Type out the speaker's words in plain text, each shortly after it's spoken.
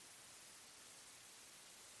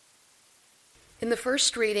In the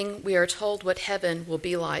first reading, we are told what heaven will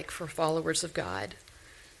be like for followers of God.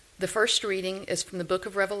 The first reading is from the book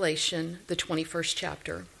of Revelation, the 21st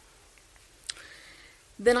chapter.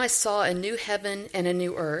 Then I saw a new heaven and a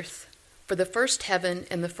new earth, for the first heaven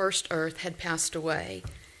and the first earth had passed away,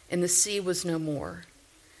 and the sea was no more.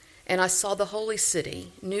 And I saw the holy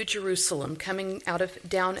city, New Jerusalem, coming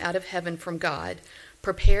down out of heaven from God,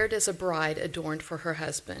 prepared as a bride adorned for her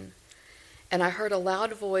husband. And I heard a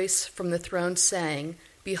loud voice from the throne saying,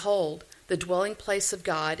 Behold, the dwelling place of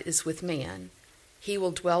God is with man. He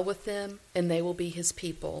will dwell with them, and they will be his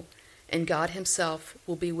people, and God himself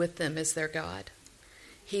will be with them as their God.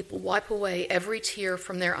 He will wipe away every tear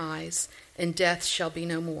from their eyes, and death shall be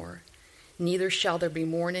no more. Neither shall there be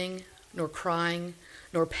mourning, nor crying,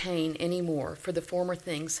 nor pain any more, for the former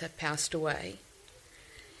things have passed away.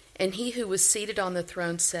 And he who was seated on the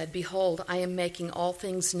throne said, Behold, I am making all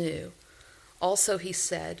things new. Also he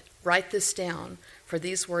said, Write this down, for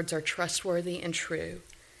these words are trustworthy and true.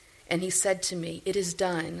 And he said to me, It is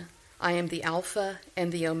done. I am the Alpha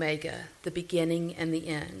and the Omega, the beginning and the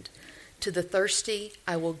end. To the thirsty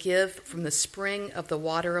I will give from the spring of the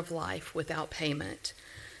water of life without payment.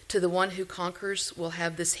 To the one who conquers will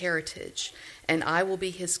have this heritage, and I will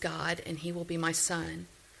be his God, and he will be my son.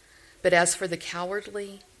 But as for the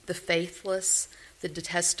cowardly, the faithless, the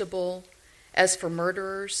detestable, as for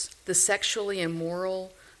murderers, the sexually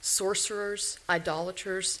immoral, sorcerers,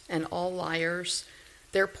 idolaters, and all liars,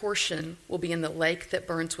 their portion will be in the lake that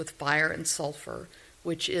burns with fire and sulfur,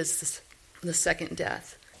 which is the second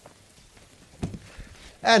death.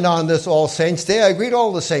 And on this All Saints' Day, I greet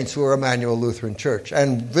all the saints who are Emmanuel Lutheran Church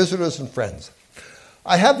and visitors and friends.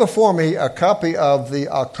 I have before me a copy of the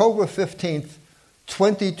October 15th,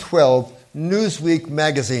 2012 Newsweek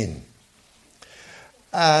magazine.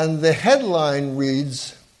 And the headline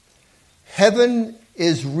reads, Heaven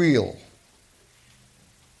is Real.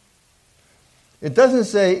 It doesn't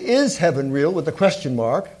say, is heaven real, with a question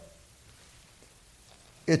mark.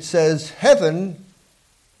 It says, heaven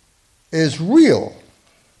is real.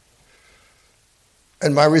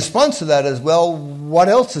 And my response to that is, well, what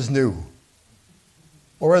else is new?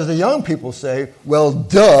 Or as the young people say, well,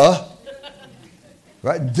 duh.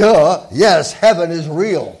 Right? Duh. Yes, heaven is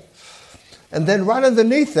real. And then right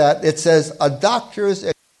underneath that, it says, a doctor's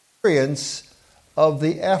experience of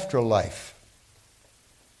the afterlife.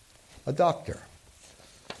 A doctor.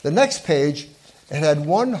 The next page, it had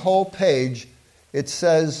one whole page. It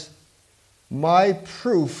says, my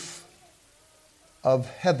proof of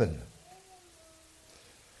heaven.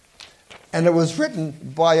 And it was written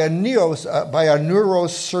by a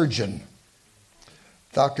neurosurgeon,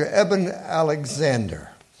 Dr. Eben Alexander.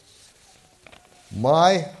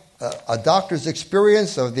 A doctor's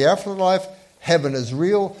experience of the afterlife, heaven is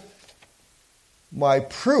real. My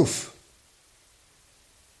proof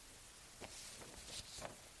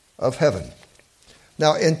of heaven.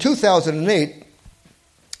 Now, in 2008,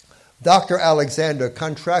 Dr. Alexander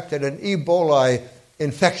contracted an Ebola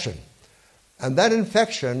infection. And that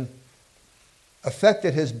infection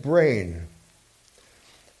affected his brain.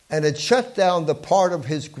 And it shut down the part of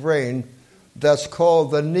his brain that's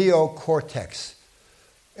called the neocortex.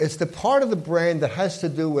 It's the part of the brain that has to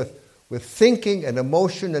do with thinking and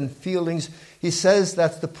emotion and feelings. He says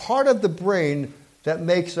that's the part of the brain that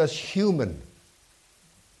makes us human.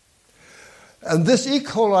 And this E.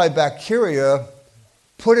 coli bacteria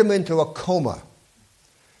put him into a coma.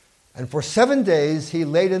 And for 7 days, he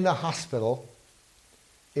laid in the hospital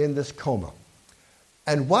in this coma.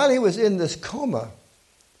 And while he was in this coma,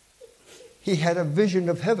 he had a vision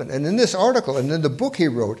of heaven. And in this article, and in the book he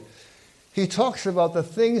wrote, he talks about the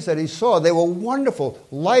things that he saw. They were wonderful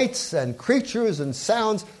lights and creatures and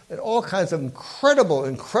sounds and all kinds of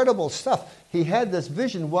incredible stuff. He had this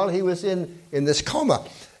vision while he was in this coma.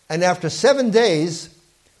 And after 7 days,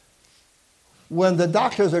 when the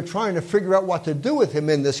doctors are trying to figure out what to do with him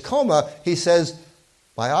in this coma, he says,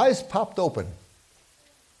 my eyes popped open.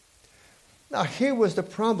 Now, here was the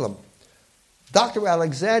problem. Dr.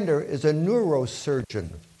 Alexander is a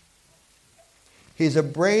neurosurgeon. He's a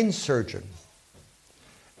brain surgeon.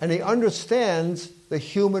 And he understands the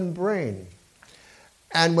human brain.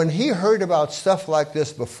 And when he heard about stuff like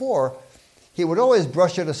this before, he would always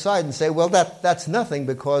brush it aside and say, well, that's nothing,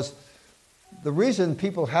 because the reason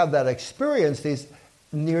people have that experience, these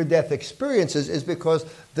near-death experiences, is because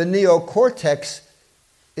the neocortex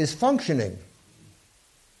is functioning.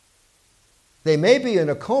 They may be in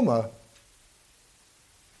a coma,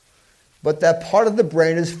 but that part of the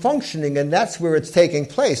brain is functioning, and that's where it's taking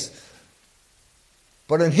place.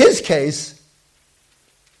 But in his case,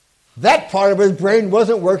 that part of his brain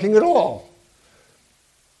wasn't working at all.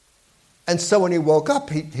 And so when he woke up,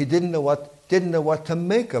 he didn't know what to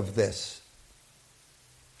make of this.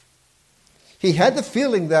 He had the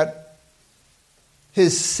feeling that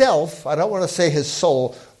his self, I don't want to say his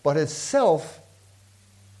soul, but his self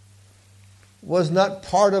was not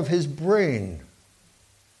part of his brain.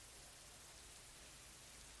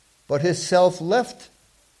 But his self left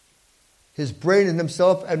his brain and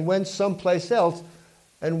himself and went someplace else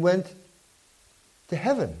and went to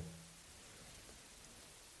heaven.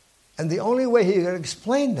 And the only way he could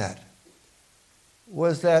explain that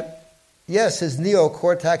was that, yes, his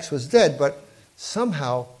neocortex was dead, but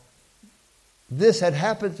somehow this had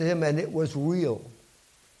happened to him and it was real.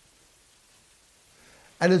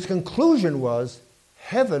 And his conclusion was,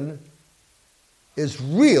 heaven is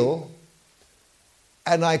real,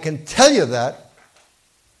 and I can tell you that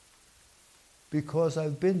because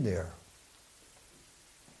I've been there.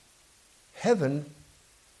 Heaven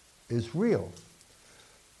is real.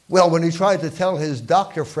 Well, when he tried to tell his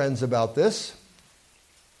doctor friends about this,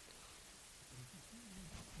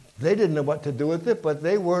 they didn't know what to do with it, but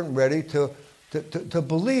they weren't ready to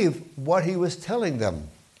believe what he was telling them.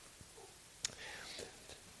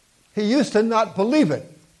 He used to not believe it.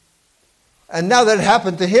 And now that it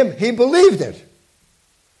happened to him, he believed it.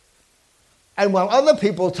 And while other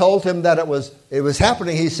people told him that it was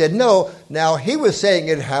happening, he said no. Now he was saying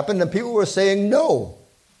it happened, and people were saying no.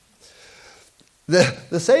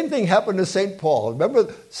 The same thing happened to St. Paul.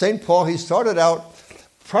 Remember St. Paul, he started out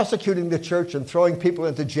prosecuting the church and throwing people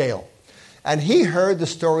into jail. And he heard the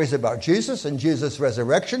stories about Jesus and Jesus'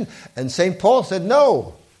 resurrection, and St. Paul said,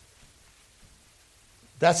 no,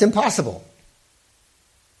 that's impossible.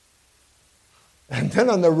 And then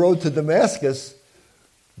on the road to Damascus,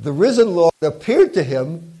 the risen Lord appeared to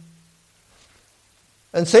him,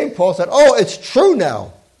 and St. Paul said, oh, it's true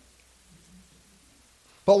now.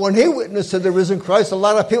 But when he witnessed to the risen Christ, a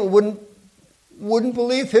lot of people wouldn't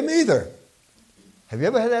believe him either. Have you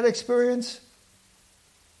ever had that experience?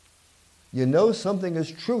 You know something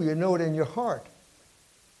is true. You know it in your heart.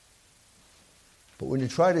 But when you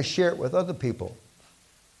try to share it with other people,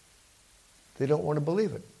 they don't want to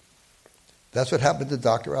believe it. That's what happened to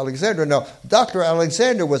Dr. Alexander. Now, Dr.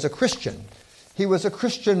 Alexander was a Christian. He was a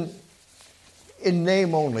Christian in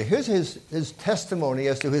name only. Here's his testimony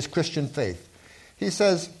as to his Christian faith. He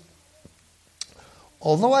says,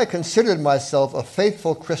 although I considered myself a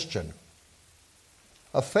faithful Christian,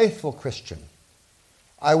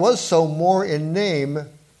 I was so more in name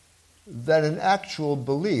than in actual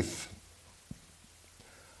belief.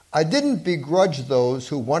 I didn't begrudge those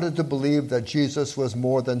who wanted to believe that Jesus was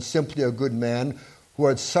more than simply a good man who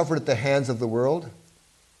had suffered at the hands of the world.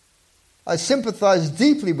 I sympathized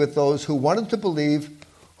deeply with those who wanted to believe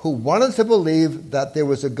that there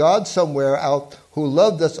was a God somewhere out who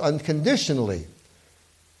loved us unconditionally.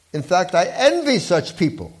 In fact, I envy such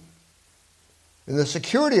people in the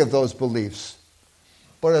security of those beliefs.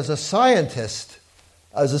 But as a scientist,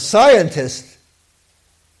 I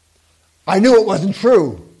knew it wasn't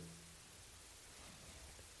true.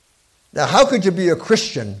 Now, how could you be a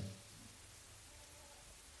Christian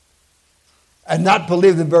and not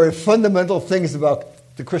believe the very fundamental things about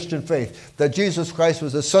the Christian faith? That Jesus Christ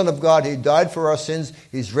was the Son of God, He died for our sins,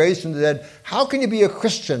 He's raised from the dead. How can you be a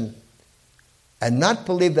Christian and not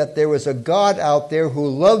believe that there is a God out there who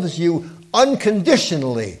loves you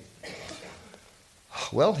unconditionally?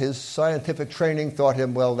 Well, his scientific training taught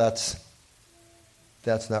him, well, that's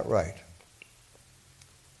not right.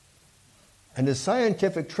 And his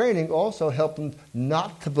scientific training also helped him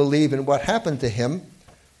not to believe in what happened to him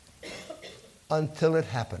until it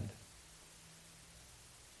happened.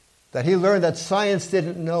 That he learned that science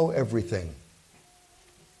didn't know everything.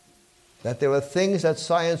 That there were things that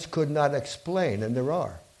science could not explain, and there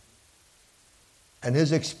are. And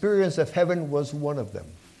his experience of heaven was one of them.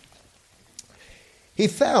 He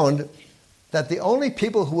found that the only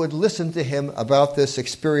people who would listen to him about this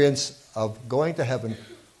experience of going to heaven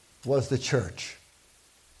was the church.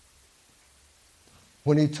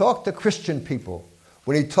 When he talked to Christian people,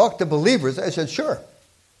 when he talked to believers, they said, sure.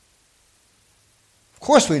 Of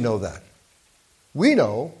course we know that. We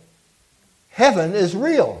know heaven is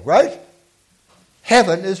real, right?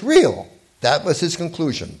 Heaven is real. That was his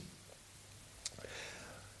conclusion.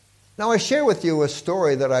 Now I share with you a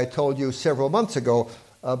story that I told you several months ago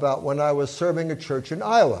about when I was serving a church in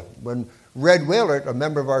Iowa. When Red Whalert, a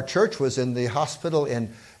member of our church, was in the hospital in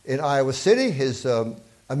Iowa City. His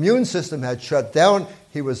immune system had shut down.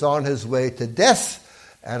 He was on his way to death.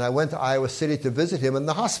 And I went to Iowa City to visit him in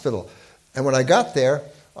the hospital. And when I got there,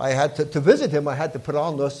 I had to visit him, I had to put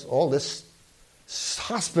on all this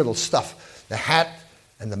hospital stuff, the hat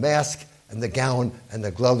and the mask and the gown and the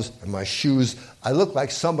gloves and my shoes. I looked like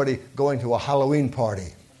somebody going to a Halloween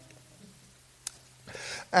party.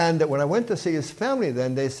 And when I went to see his family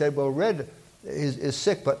then, they said, well, Red is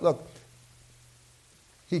sick, but look,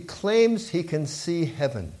 he claims he can see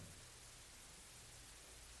heaven.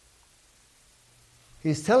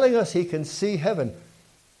 He's telling us he can see heaven.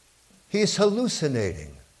 He's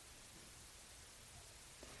hallucinating.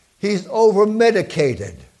 He's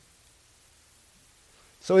over-medicated.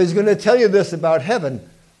 So he's going to tell you this about heaven.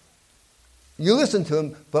 You listen to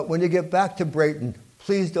him, but when you get back to Brayton,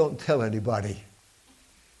 please don't tell anybody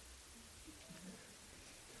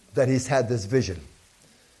that he's had this vision.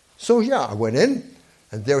 So yeah, I went in,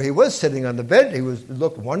 and there he was sitting on the bed. He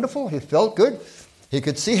looked wonderful. He felt good. He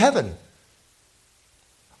could see heaven.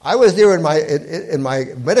 I was there in my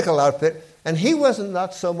medical outfit, and he wasn't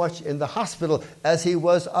not so much in the hospital as he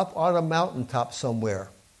was up on a mountaintop somewhere.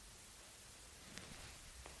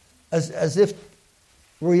 As if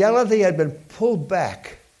reality had been pulled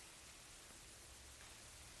back,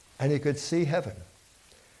 and he could see heaven.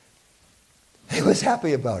 He was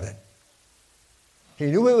happy about it. He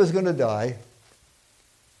knew he was going to die,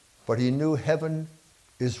 but he knew heaven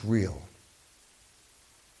is real.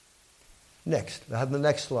 Next, I have the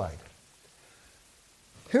next slide.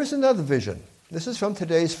 Here's another vision. This is from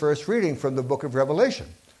today's first reading from the book of Revelation,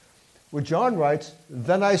 where John writes,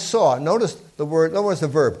 then I saw. Notice the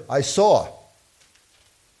verb, I saw.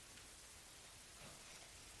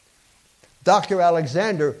 Dr.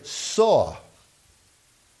 Alexander saw.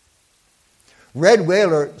 Red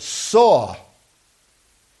Whaler saw.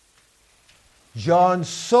 John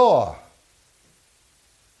saw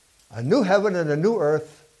a new heaven and a new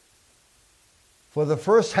earth. For the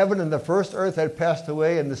first heaven and the first earth had passed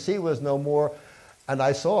away, and the sea was no more. And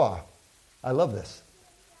I saw, I love this,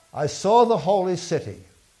 I saw the holy city,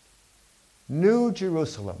 New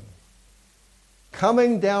Jerusalem,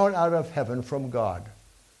 coming down out of heaven from God,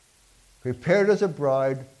 prepared as a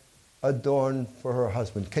bride, adorned for her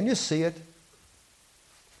husband. Can you see it?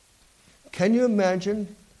 Can you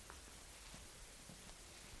imagine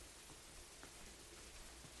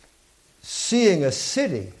seeing a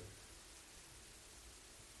city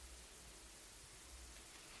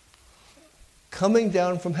coming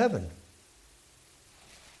down from heaven?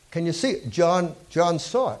 Can you see it? John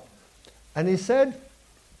saw it. And he said,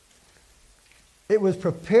 it was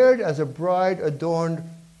prepared as a bride adorned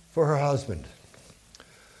for her husband.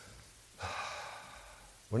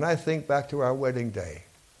 When I think back to our wedding day,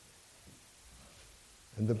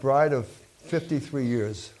 and the bride of 53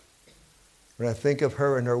 years, when I think of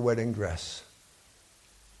her in her wedding dress,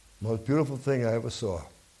 most beautiful thing I ever saw.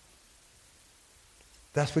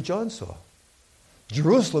 That's what John saw.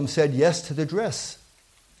 Jerusalem said yes to the dress.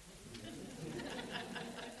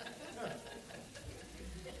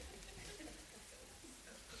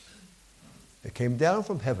 It came down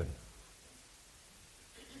from heaven,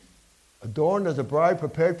 adorned as a bride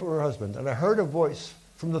prepared for her husband. And I heard a voice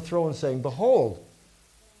from the throne saying, behold,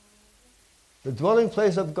 the dwelling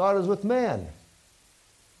place of God is with man.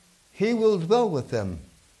 He will dwell with them,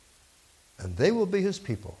 and they will be his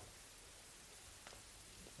people.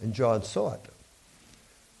 And John saw it.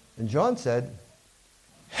 And John said,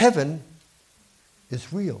 heaven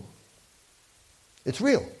is real. It's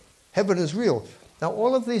real. Heaven is real. Now,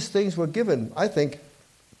 all of these things were given, I think,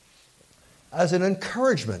 as an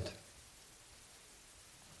encouragement.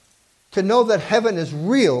 To know that heaven is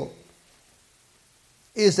real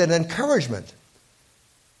is an encouragement.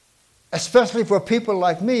 Especially for people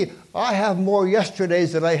like me. I have more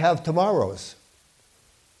yesterdays than I have tomorrows.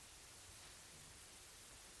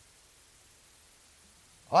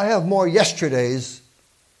 I have more yesterdays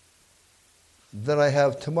than I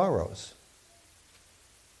have tomorrows.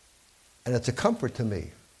 And it's a comfort to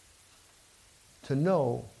me to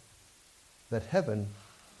know that heaven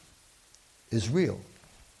is real.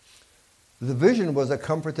 The vision was a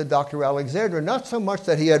comfort to Dr. Alexander, not so much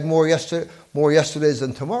that he had more yesterdays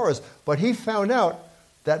than tomorrows, but he found out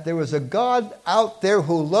that there was a God out there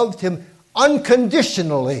who loved him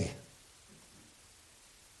unconditionally.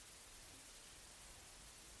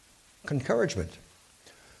 Encouragement.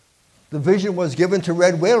 The vision was given to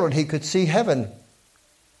Red Whaler and he could see heaven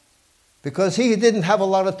because he didn't have a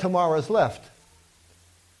lot of tomorrows left.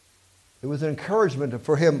 It was an encouragement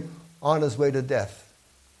for him on his way to death.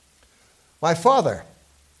 My father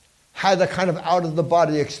had a kind of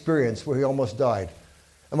out-of-the-body experience where he almost died.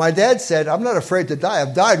 And my dad said, I'm not afraid to die.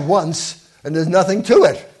 I've died once, and there's nothing to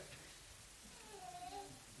it.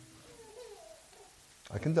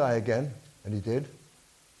 I can die again, and he did.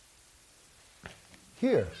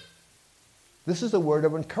 Here, This is a word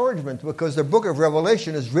of encouragement because the book of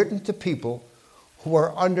Revelation is written to people who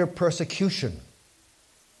are under persecution.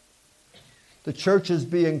 The church is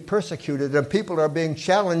being persecuted and people are being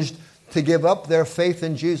challenged to give up their faith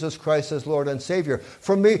in Jesus Christ as Lord and Savior.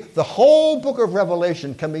 For me, the whole book of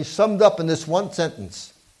Revelation can be summed up in this one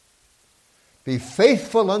sentence. Be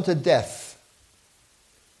faithful unto death,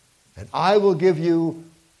 and I will give you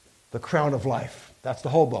the crown of life. That's the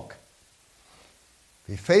whole book.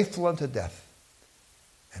 Be faithful unto death,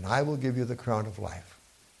 and I will give you the crown of life.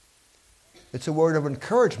 It's a word of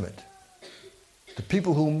encouragement to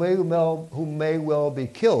people who may well be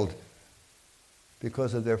killed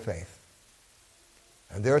because of their faith.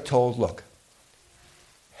 And they're told, look,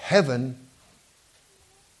 heaven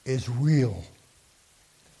is real.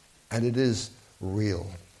 And it is real.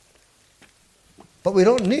 But we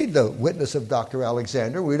don't need the witness of Dr.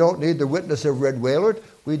 Alexander. We don't need the witness of Red Wailert.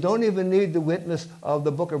 We don't even need the witness of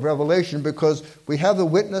the book of Revelation because we have the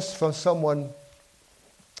witness from someone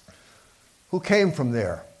who came from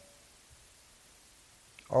there,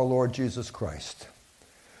 our Lord Jesus Christ.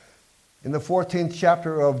 In the 14th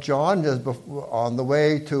chapter of John, on the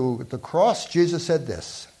way to the cross, Jesus said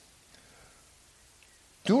this,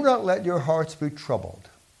 "Do not let your hearts be troubled.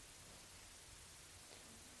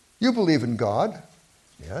 You believe in God,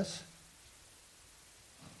 yes.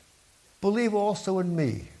 Believe also in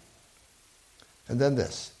me." And then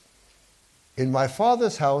this, "In my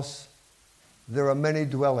Father's house there are many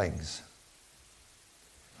dwellings."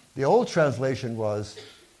 The old translation was,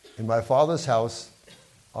 "In my Father's house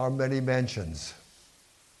are many mansions."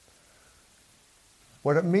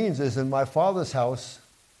 What it means is in my Father's house,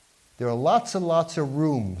 there are lots and lots of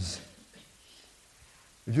rooms.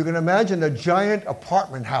 If you can imagine a giant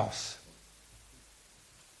apartment house,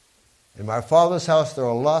 in my Father's house there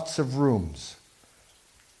are lots of rooms.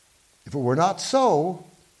 If it were not so,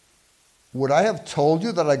 would I have told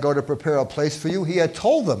you that I go to prepare a place for you? He had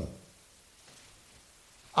told them,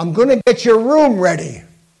 I'm going to get your room ready.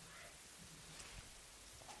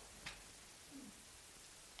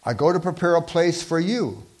 I go to prepare a place for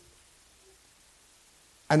you.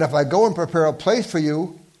 And if I go and prepare a place for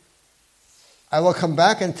you, I will come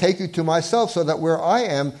back and take you to myself so that where I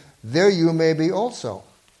am, there you may be also.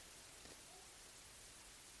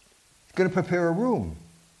 He's going to prepare a room.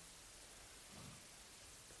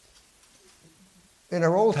 In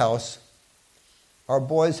our old house, our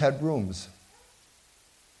boys had rooms.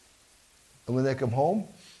 And when they come home,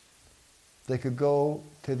 they could go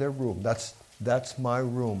to their room. That's my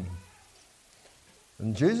room.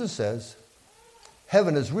 And Jesus says,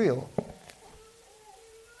 heaven is real.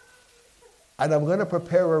 And I'm going to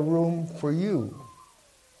prepare a room for you.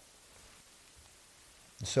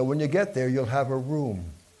 So when you get there, you'll have a room.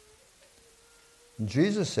 And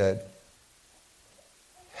Jesus said,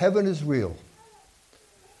 heaven is real.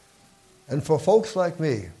 And for folks like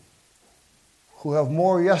me, who have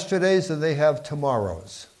more yesterdays than they have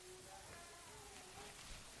tomorrows,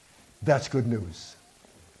 that's good news.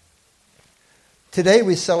 Today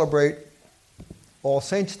we celebrate All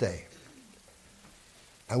Saints' Day.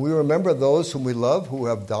 And we remember those whom we love who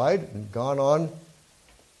have died and gone on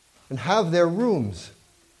and have their rooms.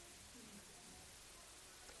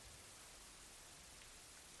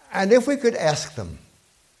 And if we could ask them,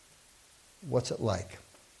 what's it like?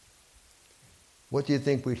 What do you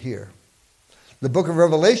think we'd hear? The book of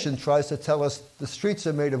Revelation tries to tell us the streets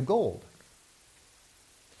are made of gold.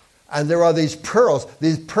 And there are these pearls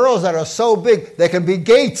that are so big they can be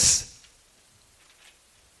gates.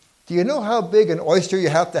 Do you know how big an oyster you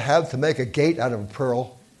have to make a gate out of a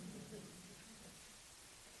pearl?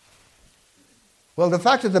 Well, the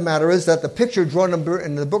fact of the matter is that the picture drawn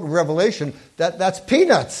in the book of Revelation, that's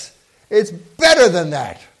peanuts. It's better than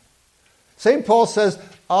that. St. Paul says,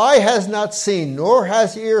 eye has not seen, nor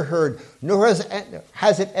has ear heard, nor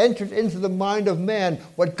has it entered into the mind of man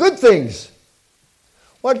what good things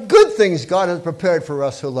God has prepared for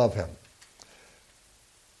us who love him.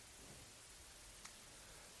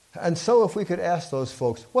 And so if we could ask those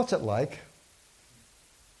folks, what's it like?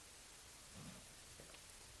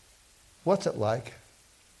 What's it like?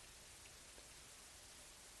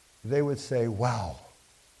 They would say, wow,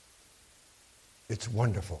 it's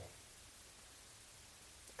wonderful.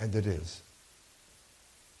 And it is.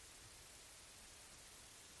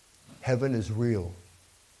 Heaven is real.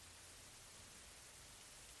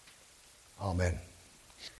 Amen.